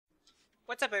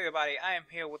What's up, everybody? I am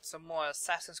here with some more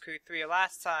Assassin's Creed 3.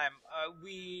 Last time,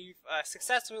 we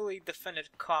successfully defended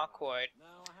Concord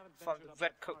from the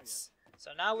Redcoats.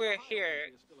 So now we're here,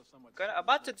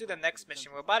 about to do the next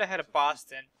mission. We're about to head to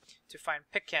Boston to find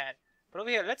Pican. But over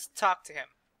here, let's talk to him.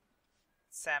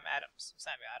 Samuel Adams.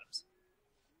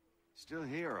 Still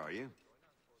here, are you?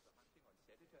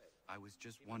 I was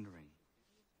just wondering,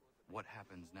 what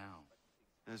happens now?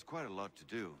 There's quite a lot to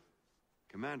do.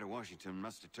 Commander Washington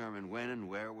must determine when and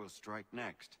where we'll strike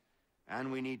next.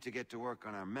 And we need to get to work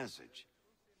on our message.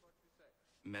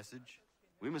 Message?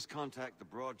 We must contact the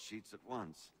broadsheets at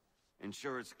once.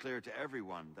 Ensure it's clear to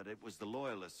everyone that it was the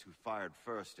Loyalists who fired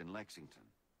first in Lexington.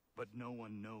 But no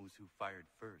one knows who fired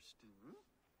first.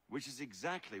 Which is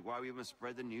exactly why we must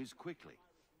spread the news quickly.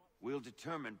 We'll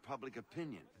determine public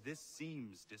opinion. This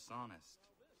seems dishonest.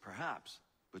 Perhaps,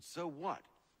 but so what?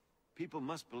 People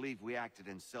must believe we acted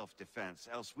in self-defense,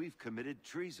 else we've committed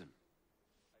treason.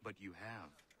 But you have.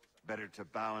 Better to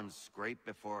bow and scrape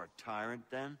before a tyrant,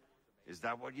 then? Is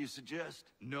that what you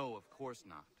suggest? No, of course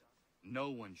not. No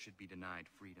one should be denied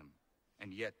freedom.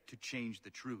 And yet, to change the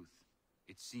truth,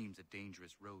 it seems a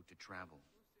dangerous road to travel.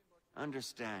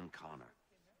 Understand, Connor.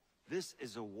 This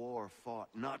is a war fought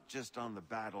not just on the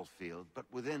battlefield,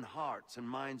 but within hearts and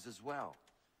minds as well.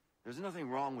 There's nothing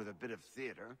wrong with a bit of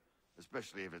theater.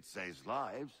 Especially if it saves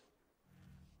lives.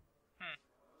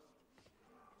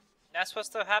 That's what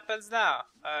still happens now.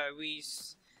 The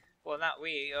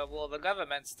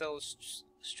government still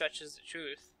stretches the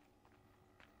truth.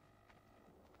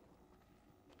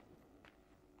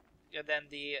 And then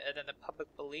the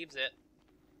public believes it.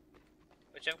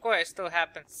 Which of course still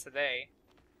happens today.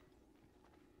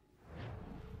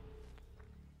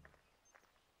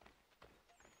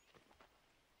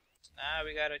 Now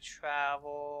we gotta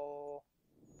travel.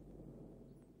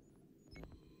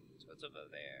 So what's over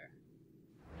there?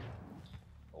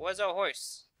 Where's our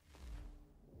horse?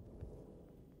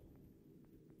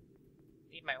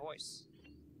 Need my horse.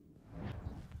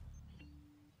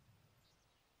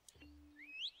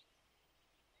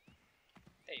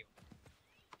 There you go.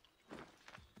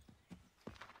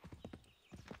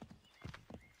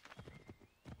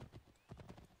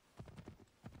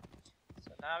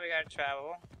 So now we gotta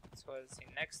travel towards the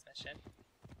next mission.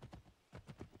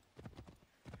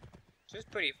 Which is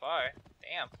pretty far.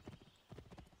 Damn.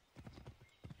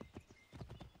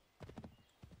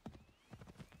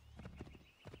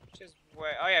 Which is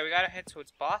where... Oh yeah, we gotta head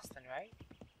towards Boston, right?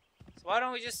 So why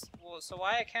don't we just... Well, so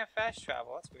why I can't fast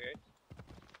travel? That's weird.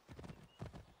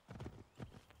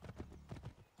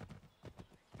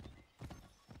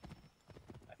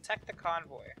 Attack the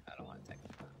convoy. I don't want to attack the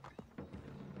convoy.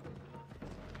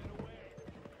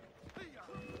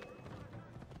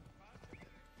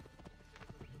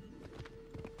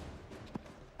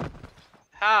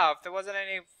 How? If there wasn't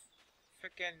any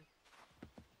freaking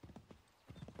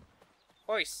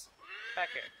horse back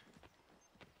here.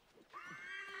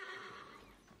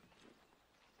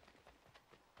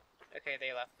 Okay,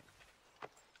 they left.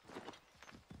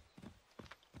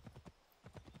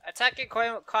 Attacking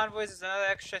convoys is another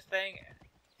extra thing.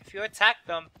 If you attack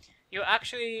them, you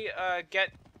actually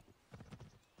get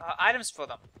items for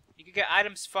them. You can get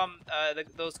items from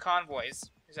those convoys.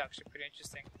 It's actually pretty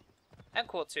interesting. And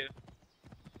cool too.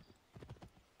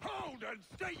 Hold and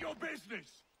state your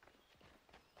business!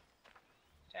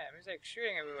 Damn, he's like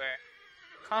shooting everywhere.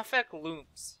 Conflict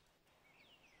looms.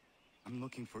 I'm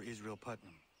looking for Israel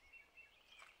Putnam.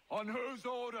 On whose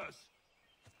orders?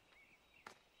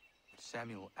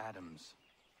 Samuel Adams.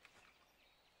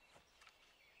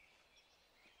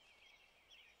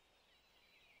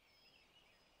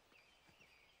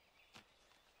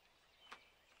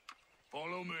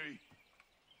 Follow me.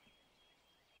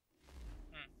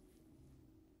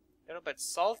 A little bit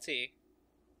salty.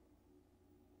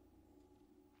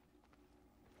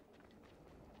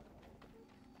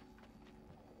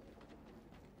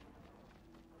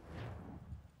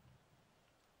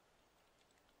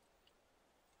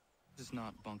 This is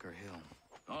not Bunker Hill.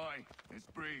 Aye, it's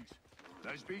Briggs.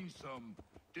 There's been some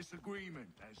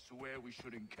disagreement as to where we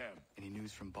should encamp. Any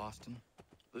news from Boston?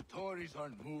 The Tories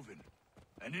aren't moving,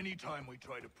 and any time we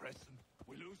try to press them,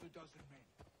 we lose a dozen men.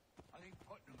 I think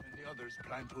Putnam and the others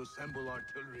plan to assemble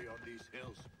artillery on these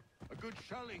hills. A good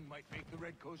shelling might make the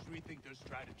Redcoats rethink their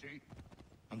strategy.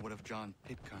 And what of John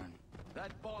Pitcairn?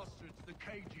 That bastard's the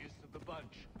cagiest of the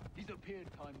bunch. He's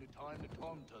appeared time to time to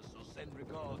taunt us or send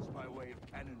regards by way of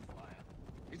cannon fire.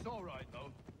 It's all right,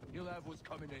 though. He'll have what's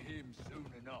coming to him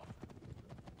soon enough.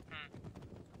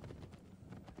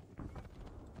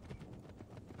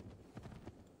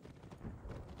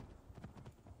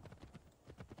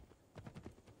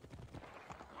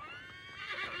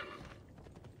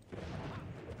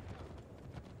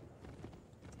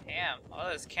 Damn, all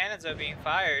those cannons are being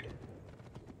fired.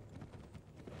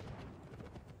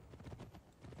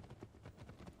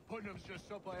 Putnam's just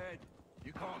up ahead.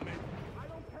 You can't miss. I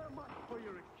don't care much for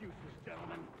your excuses,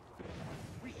 gentlemen.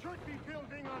 We should be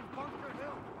building on Bunker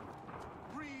Hill.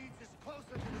 Reed's is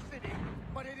closer to the city,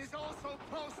 but it is also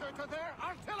closer to their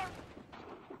artillery.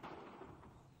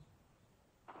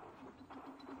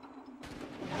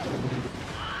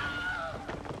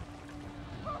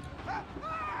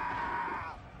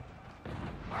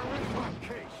 I rest my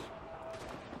case.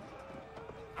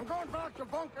 I'm going back to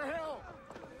Bunker Hill.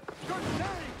 Good day,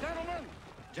 gentlemen.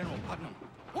 General Putnam,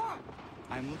 What?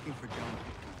 I'm looking for John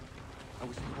Hickman. I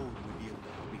was told you would be able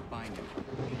to help me find him.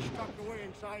 He's stuck away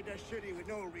inside that city with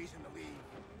no reason to leave.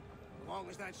 As long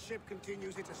as that ship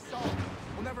continues its assault,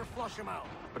 we'll never flush him out.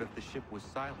 But if the ship was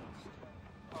silenced,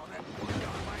 Oh, that poor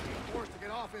guy might be forced to get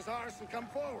off his arse and come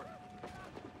forward.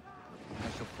 I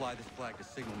shall fly this flag to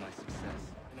signal my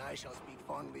success. And I shall speak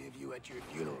fondly of you at your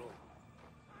funeral.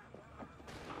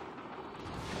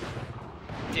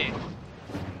 Dude.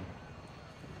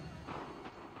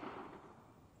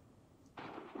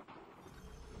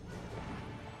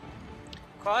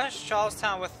 Cross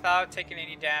Charlestown without taking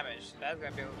any damage. That's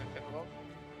gonna be a little bit difficult.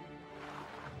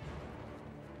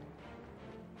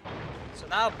 So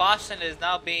now Boston is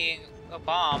now being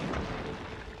bombed.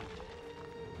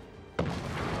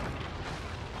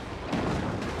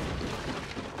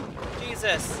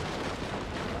 Jesus.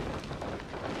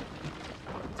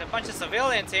 There's a bunch of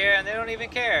civilians here and they don't even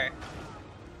care.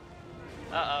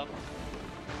 Uh-oh.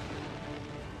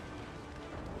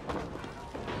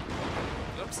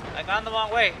 Oops, I got in the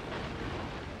wrong way.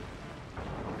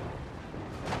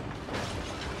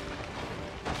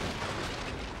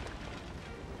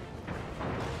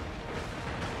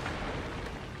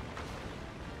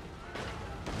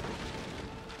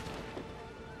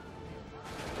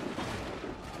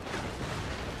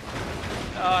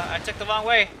 Oh, I took the wrong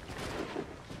way.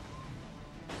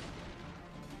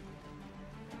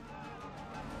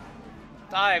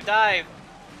 Dive, dive.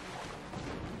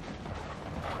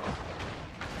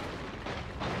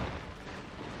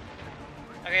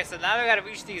 Okay, so now we gotta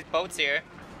reach these boats here.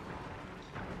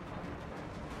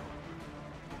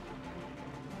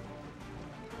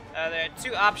 There are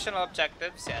two optional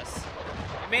objectives, yes.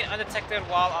 Remain undetected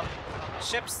while on the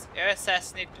ships, air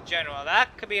assassinate the general.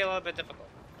 That could be a little bit difficult.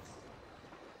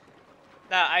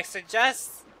 Now, I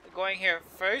suggest going here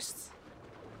first.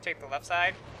 Take the left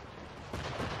side.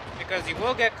 Because you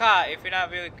will get caught if you're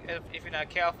not if you're not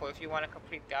careful, if you want to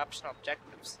complete the optional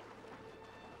objectives.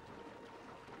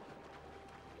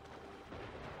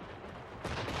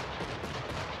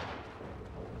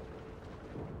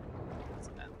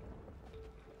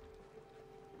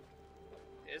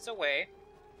 There's a way.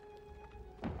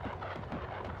 I'm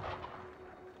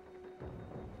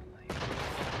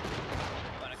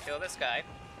gonna kill this guy.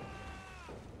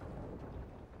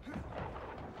 You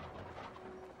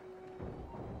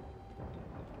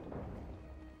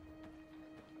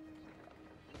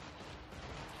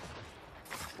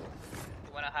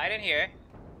wanna hide in here.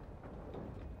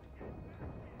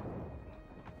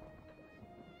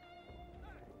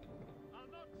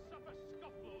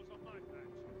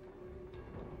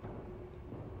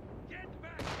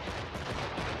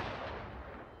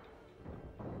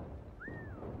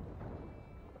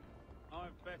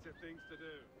 Things to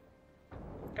do.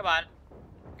 Come on.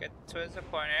 Get towards the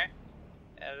corner.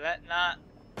 And let not.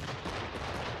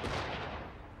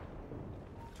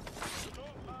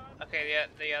 Okay,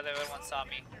 the other one saw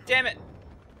me. Damn it!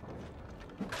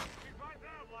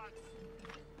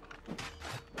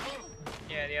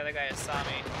 Yeah, the other guy saw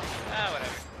me. Ah,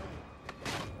 whatever.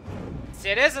 See,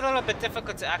 it is a little bit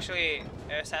difficult to actually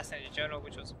assassinate the general,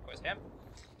 which was, of course, him.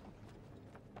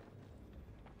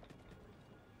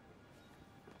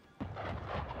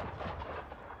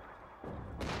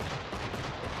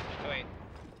 Wait.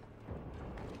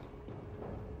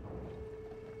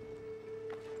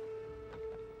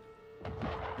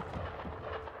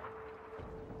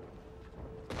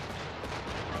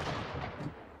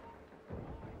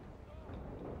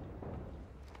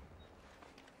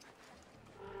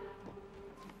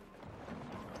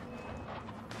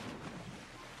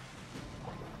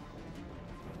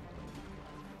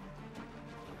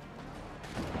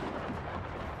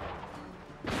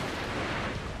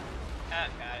 Ah,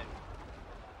 got it.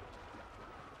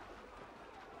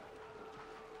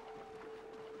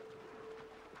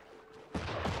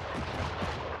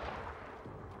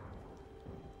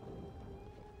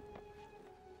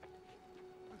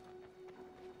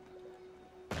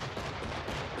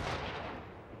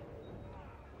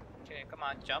 Okay, come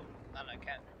on, jump. No, I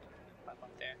can't. Climb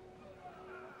up there.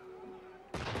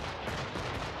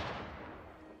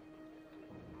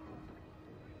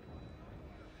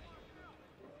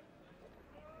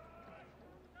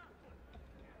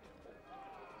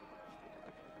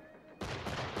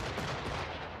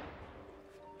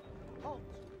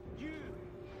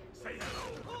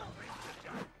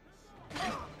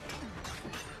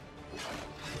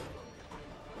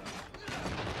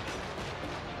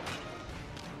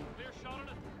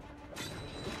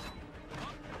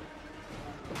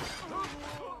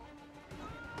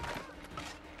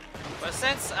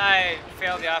 since I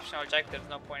failed the optional objective, there's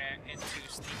no point into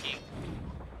sneaking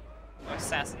or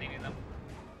assassinating them.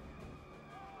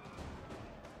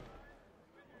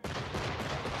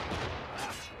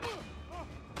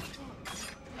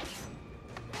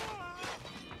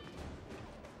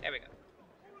 There we go.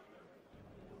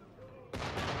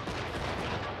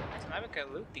 So now we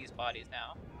can loot these bodies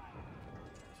now.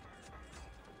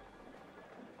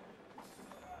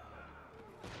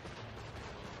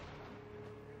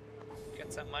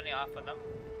 Get some money off of them.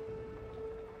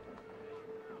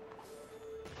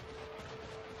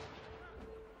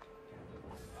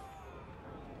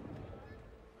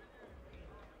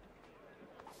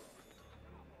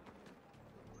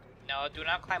 No, do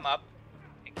not climb up.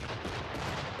 Thank you.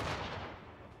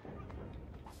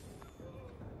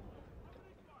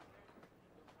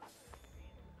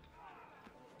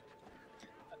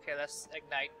 Okay, let's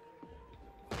ignite.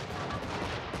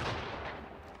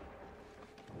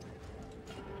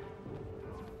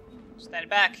 Stand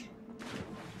back.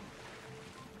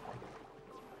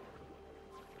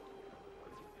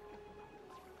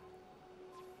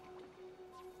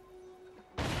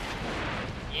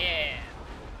 Yeah.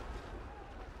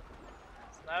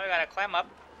 So now we gotta climb up.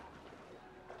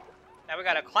 Now we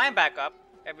gotta climb back up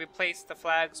and replace the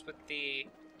flags with the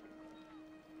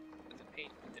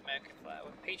American flag,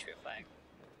 with the Patriot flag,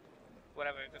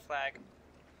 whatever the flag.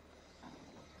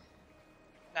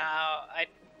 Now I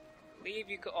believe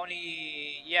you could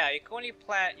only, yeah, you can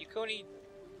only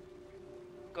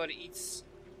go to each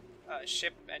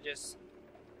ship and just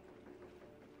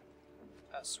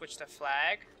switch the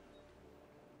flag.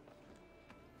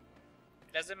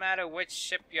 It doesn't matter which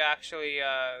ship you actually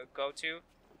go to.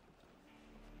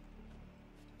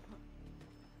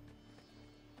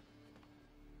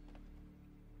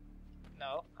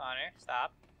 No, Connor,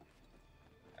 stop.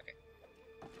 Okay.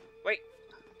 Wait.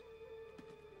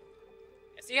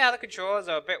 See how the controls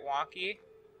are a bit wonky?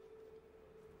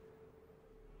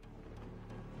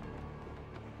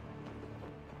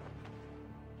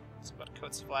 It's about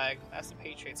Coat's flag. That's the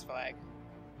Patriots flag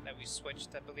that we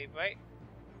switched, I believe, right?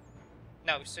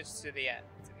 No, we switched to the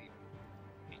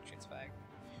Patriots flag.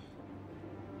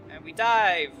 And we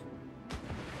dive!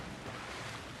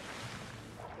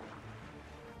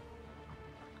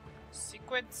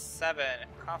 Sequence 7.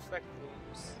 Conflict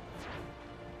looms.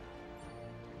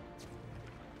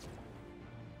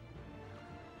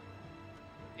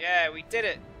 Yeah, we did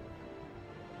it!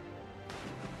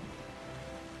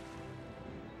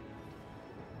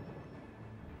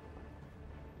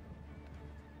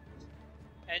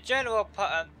 And General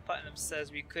Putnam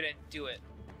says we couldn't do it.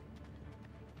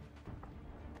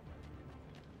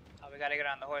 Oh, we gotta get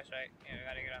on the horse, right? Yeah, we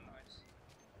gotta get on the horse.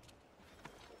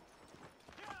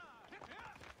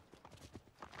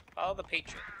 Follow the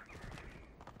Patriot.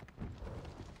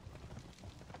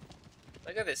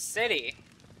 Look at this city.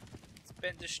 It's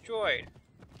been destroyed.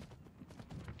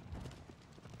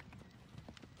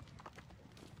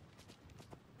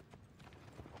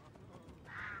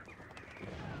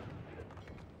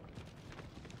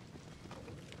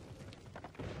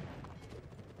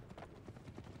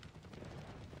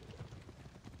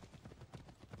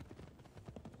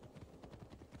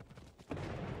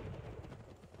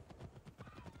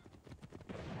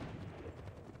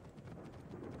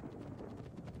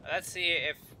 Let's see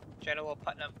if General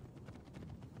Putnam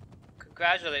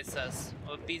congratulates us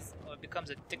or becomes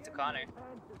a dick to Connor.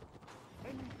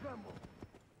 And you tremble.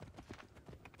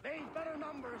 They've better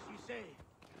numbers, you say.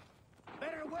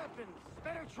 Better weapons,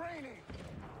 better training.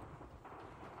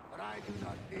 But I do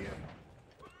not fear.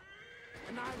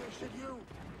 And neither should you.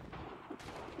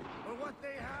 For what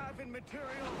they have in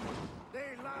material,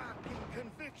 they lack in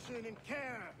conviction and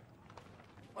care.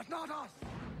 But not us.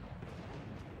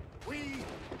 We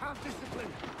have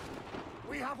discipline.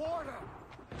 We have order.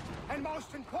 And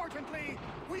most importantly,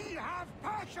 we have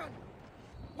passion.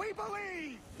 We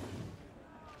believe.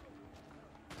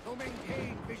 So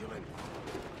maintain vigilance.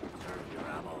 Conserve your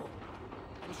ammo.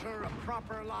 Ensure a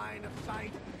proper line of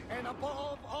sight. And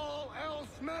above all else,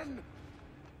 men,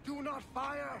 do not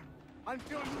fire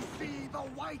until you see the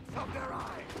whites of their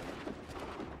eyes.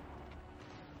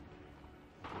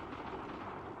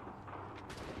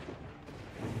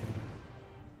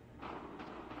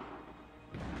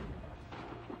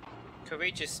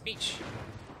 Courageous speech.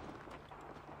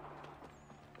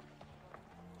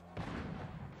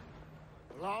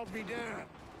 Well, I'll be damned.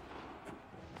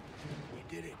 You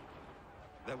did it.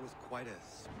 That was quite a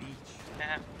speech.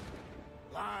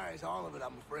 Lies, all of it,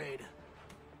 I'm afraid.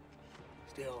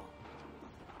 Still,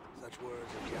 such words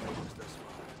have carried us thus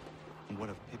far. And what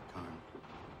of Pitcairn?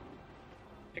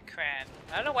 Pitcairn.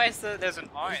 I don't know why there's an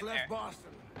R He's in left there.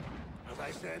 Boston. as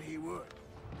I said he would,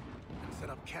 and set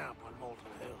up camp on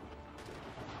Molten Hill.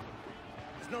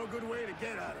 There's no good way to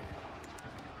get at him.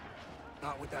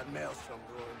 Not with that maelstrom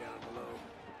roaring down below.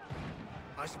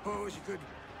 I suppose you could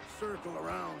circle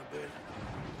around a bit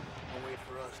and wait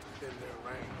for us to thin their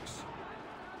ranks.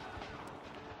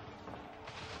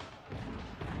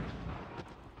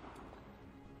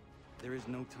 There is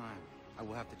no time. I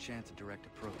will have to chance a direct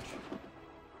approach.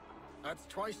 That's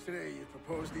twice today you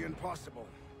proposed the impossible.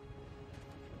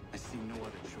 I see no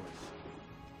other choice.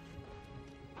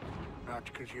 Not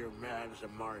because you're mad as a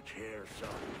March hare, son.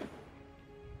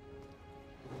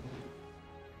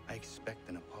 I expect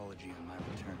an apology on my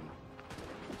return.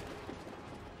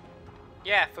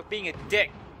 Yeah, for being a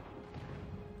dick.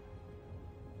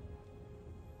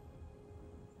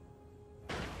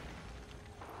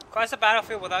 Cross the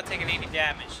battlefield without taking any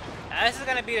damage. Now this is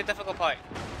gonna be the difficult part.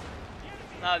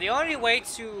 Now the only way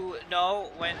to know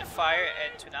when to fire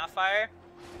and to not fire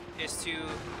is to,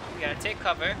 you gotta take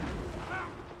cover.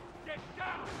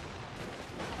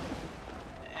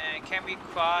 And can we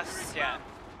cross? Yeah.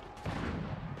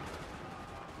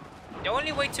 The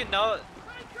only way to know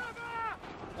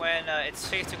when it's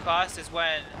safe to cross is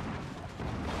when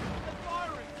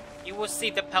you will see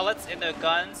the pellets in the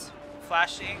guns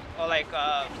flashing or like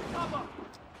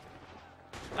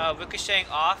ricocheting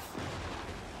off.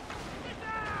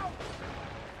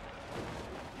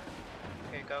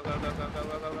 Okay, go, go, go, go, go,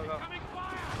 go, go, go, go.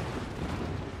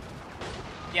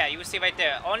 Yeah, you will see right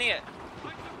there. Only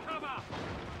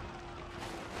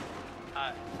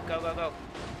go, go, go.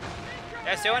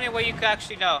 That's the only way you can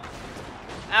actually know.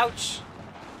 Ouch!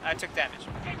 I took damage.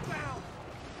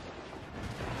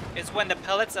 It's when the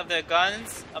pellets of the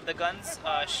guns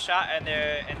shot and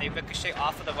they ricochet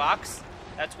off of the rocks.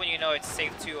 That's when you know it's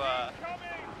safe to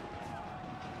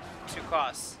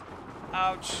cross.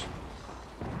 Ouch!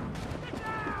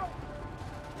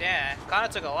 Damn, Connor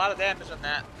took a lot of damage on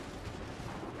that.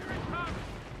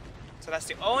 So that's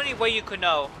the only way you could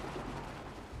know.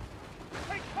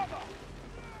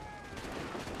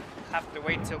 Have to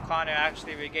wait till Connor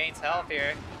actually regains health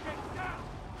here.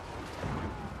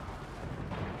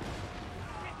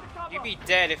 You'd be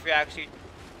dead if you actually.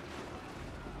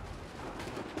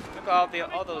 Look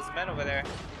at all those men over there.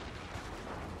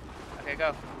 Okay,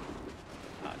 go.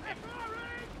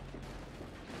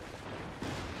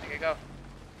 Okay, go.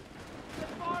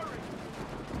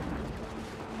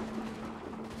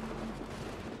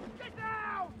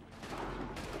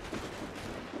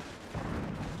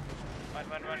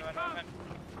 Run.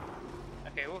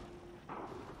 Okay, woo.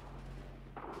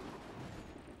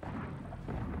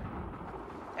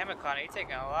 Damn it, Connor,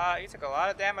 you took a lot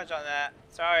of damage on that.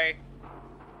 Sorry.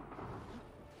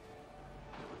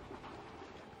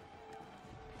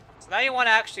 So now you want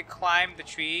to actually climb the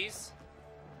trees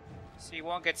so you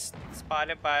won't get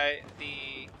spotted by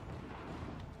the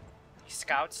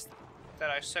scouts that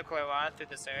are circling around through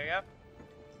this area.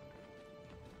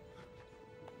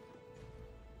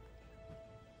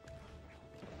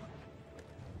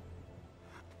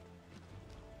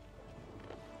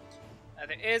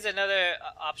 There is another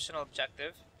optional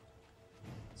objective.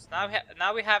 So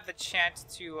now we have the chance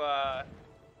to. Why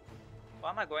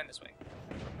am I going this way?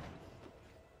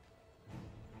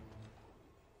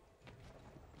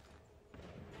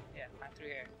 Yeah, climb through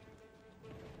here.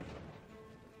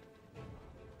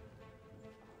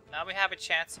 Now we have a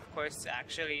chance, of course, to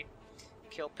actually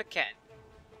kill Pecan.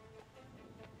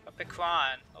 Or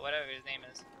Picron, or whatever his name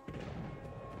is.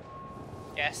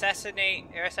 Yeah,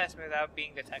 air assassinate without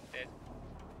being detected.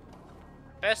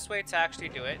 Best way to actually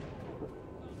do it.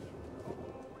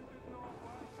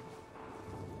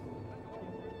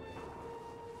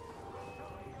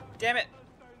 Damn it!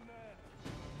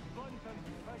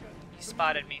 He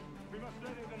spotted me.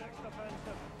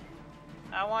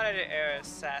 I wanted to air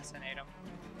assassinate him.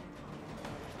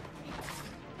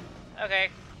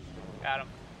 Okay, got him.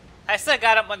 I still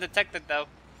got him undetected though.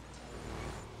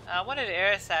 I wanted to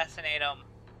air assassinate him,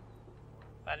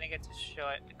 but I didn't get to show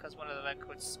it because one of the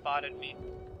redcoats spotted me.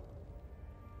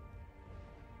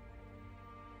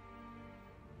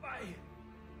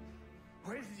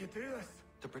 Why did you do this?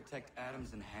 To protect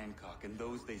Adams and Hancock and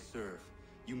those they serve,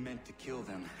 you meant to kill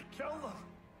them. Kill them?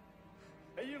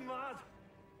 Are you mad?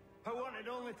 I wanted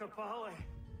only to parley.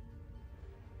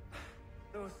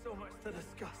 There was so much to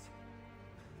discuss,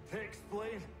 to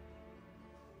explain.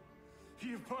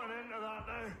 You've put an end to that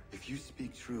now. If you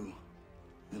speak true,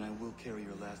 then I will carry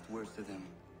your last words to them.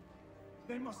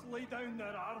 They must lay down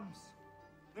their arms.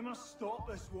 They must stop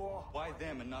this war. Why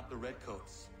them and not the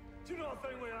Redcoats? Do you not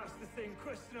think we ask the same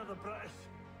question of the British?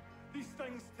 These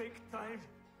things take time.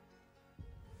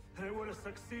 And it would have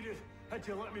succeeded Had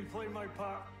you let me play my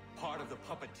part? Part of the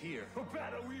puppeteer. Or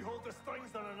better we hold the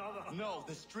strings than another. No,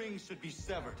 the strings should be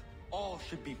severed. All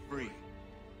should be free.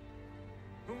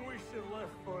 And we should live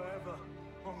forever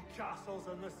on castles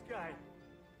in the sky.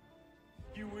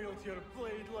 You wield your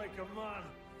blade like a man,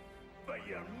 but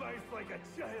your mouth like a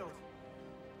child.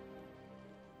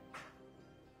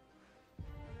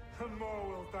 And more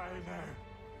will die now.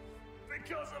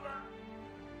 Because of it.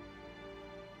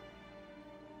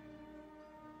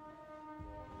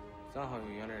 Sahoin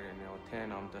järjeni on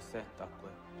teenam da setakwe.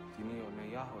 Tini on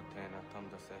ne jaho teena tam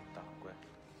da setakwe.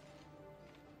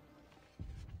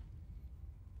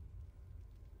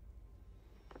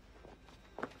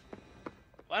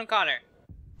 One Connor.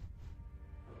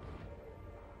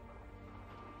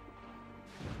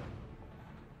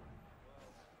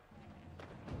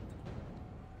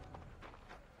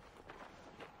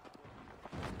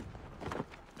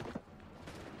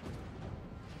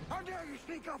 How dare you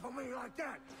sneak up on me like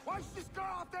that? Why don't you just go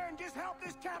out there and just help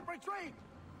this camp retreat?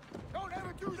 Don't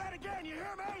ever do that again, you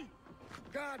hear me?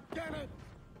 God damn it!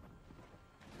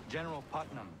 General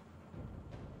Putnam.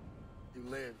 You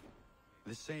live.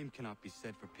 The same cannot be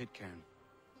said for Pitcairn.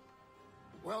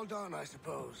 Well done, I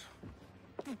suppose.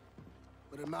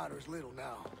 But it matters little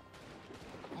now.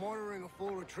 I'm ordering a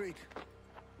full retreat.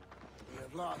 We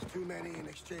have lost too many in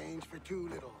exchange for too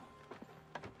little.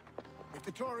 If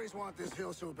the Tories want this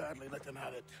hill so badly, let them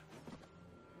have it.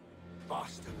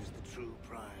 Boston is the true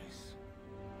prize.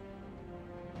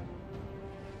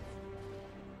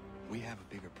 We have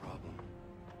a bigger problem.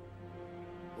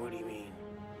 What do you mean?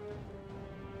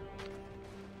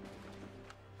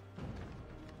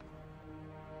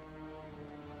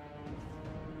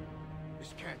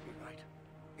 This can't be right.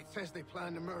 It says they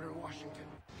plan to murder Washington.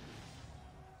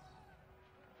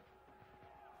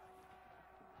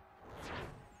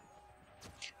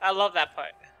 I love that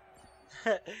part.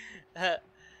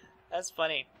 That's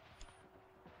funny.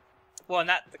 Well,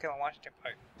 not the Killing Washington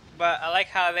part, but I like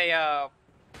how they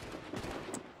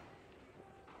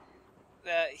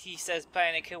he says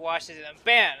planning to kill Washington, and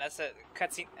bam! That's a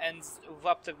cutscene ends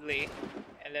abruptly,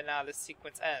 and then now the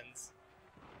sequence ends.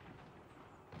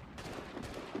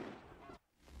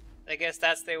 I guess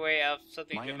that's their way of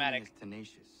something My dramatic. enemy is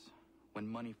tenacious. When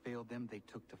money failed them, they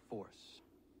took to force.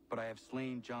 But I have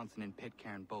slain Johnson and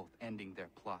Pitcairn both, ending their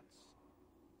plots.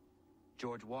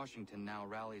 George Washington now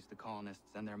rallies the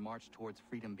colonists, and their march towards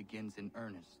freedom begins in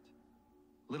earnest.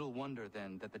 Little wonder,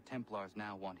 then, that the Templars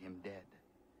now want him dead.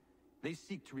 They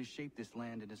seek to reshape this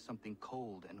land into something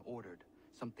cold and ordered,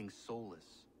 something soulless.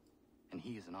 And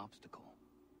he is an obstacle.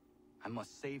 I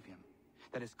must save him,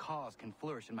 that his cause can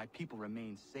flourish and my people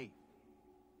remain safe.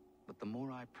 But the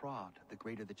more I prod, the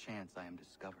greater the chance I am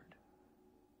discovered.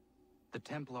 The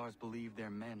Templars believe their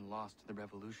men lost the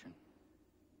revolution.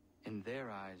 In their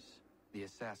eyes, the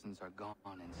assassins are gone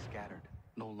and scattered,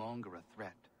 no longer a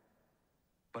threat.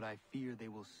 But I fear they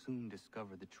will soon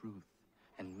discover the truth,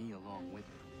 and me along with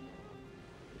it.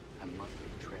 I must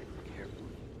tread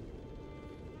carefully.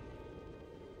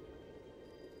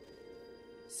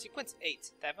 Sequence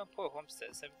 8, Davenport Homestead,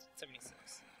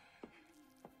 1776.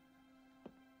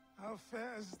 How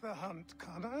fares the hunt,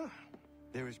 Connor?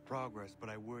 There is progress, but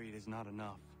I worry it is not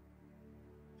enough.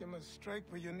 You must strike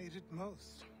where you need it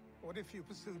most. What if you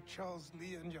pursued Charles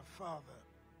Lee and your father?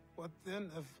 What then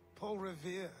of Paul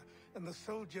Revere and the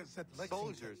soldiers at Lexington?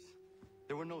 Soldiers?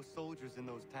 There were no soldiers in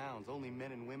those towns, only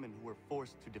men and women who were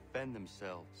forced to defend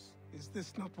themselves. Is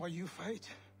this not why you fight?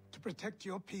 To protect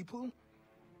your people?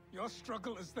 Your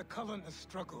struggle is the colonist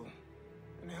struggle.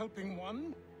 In helping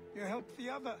one, you help the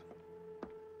other.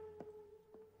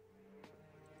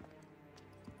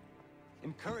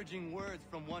 Encouraging words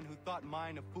from one who thought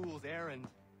mine a fool's errand.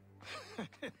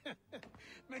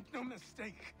 Make no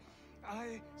mistake,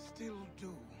 I still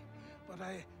do. But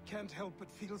I can't help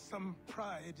but feel some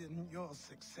pride in your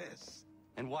success.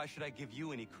 And why should I give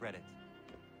you any credit?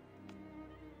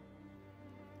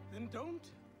 Then don't.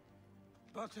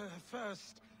 But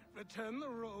first, return the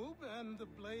robe and the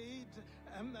blade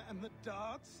and the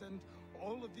darts and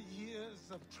all of the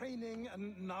years of training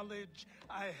and knowledge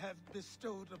I have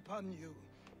bestowed upon you.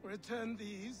 Return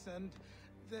these, and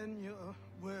then your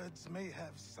words may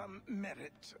have some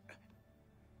merit.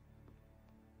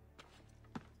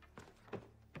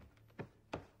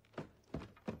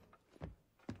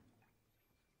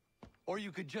 Or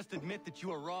you could just admit that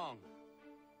you are wrong.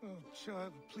 Oh,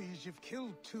 child, please, you've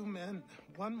killed 2 men.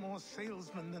 One more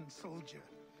salesman than soldier.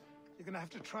 You're gonna have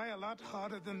to try a lot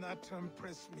harder than that to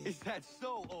impress me. Is that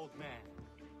so, old man?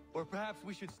 Or perhaps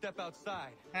we should step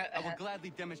outside. I will gladly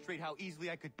demonstrate how easily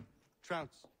I could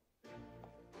trounce.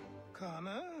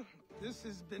 Connor, This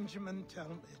is Benjamin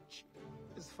Talmadge.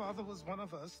 His father was one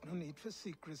of us, no need for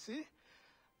secrecy.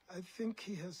 I think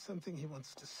he has something he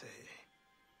wants to say.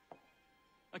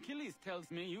 Achilles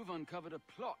tells me you've uncovered a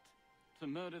plot to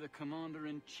murder the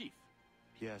commander-in-chief.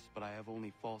 Yes, but I have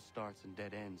only false starts and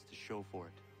dead ends to show for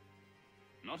it.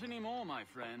 Not anymore, my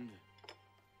friend.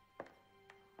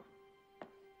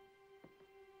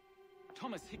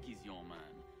 Thomas Hickey's your man,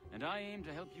 and I aim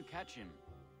to help you catch him.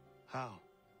 How?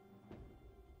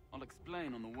 I'll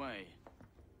explain on the way.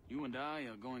 You and I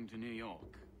are going to New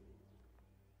York.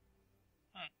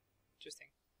 Interesting.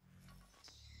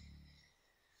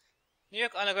 New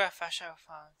York Underground Fashion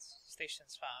found.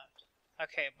 Stations found.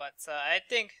 Okay, but I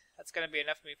think that's gonna be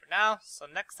enough for me for now. So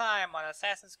next time on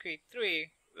Assassin's Creed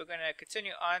 3, we're gonna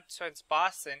continue on towards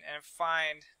Boston and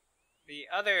find the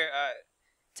other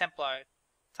Templar,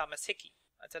 Thomas Hickey.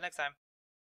 Until next time.